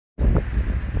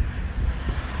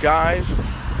Guys,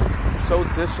 so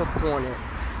disappointed.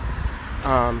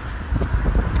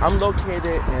 I'm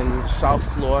located in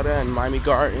South Florida, in Miami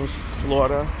Gardens,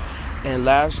 Florida, and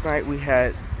last night we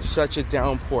had such a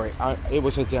downpour. It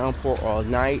was a downpour all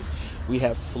night. We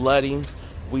had flooding,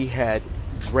 we had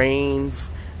rains,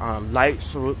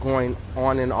 lights were going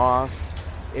on and off.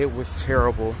 It was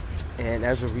terrible, and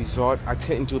as a result, I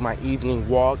couldn't do my evening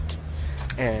walk,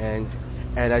 and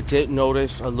I did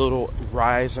notice a little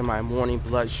rise in my morning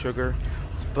blood sugar,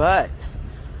 but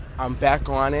I'm back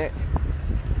on it.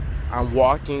 I'm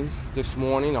walking this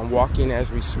morning. I'm walking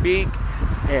as we speak,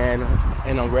 and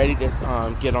I'm ready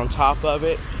to get on top of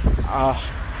it.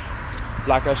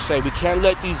 Like I say, we can't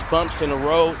let these bumps in the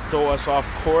road throw us off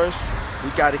course. We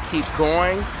got to keep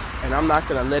going, and I'm not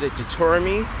going to let it deter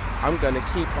me. I'm gonna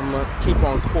keep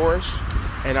on course,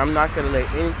 and I'm not gonna let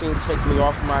anything take me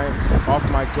off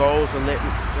my goals and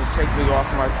take me off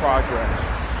my progress.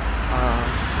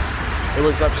 It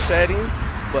was upsetting,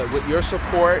 but with your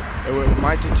support and with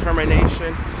my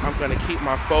determination, I'm gonna keep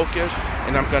my focus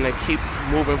and I'm gonna keep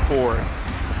moving forward.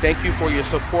 Thank you for your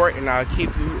support, and I'll keep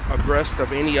you abreast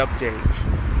of any updates.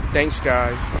 Thanks,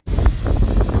 guys.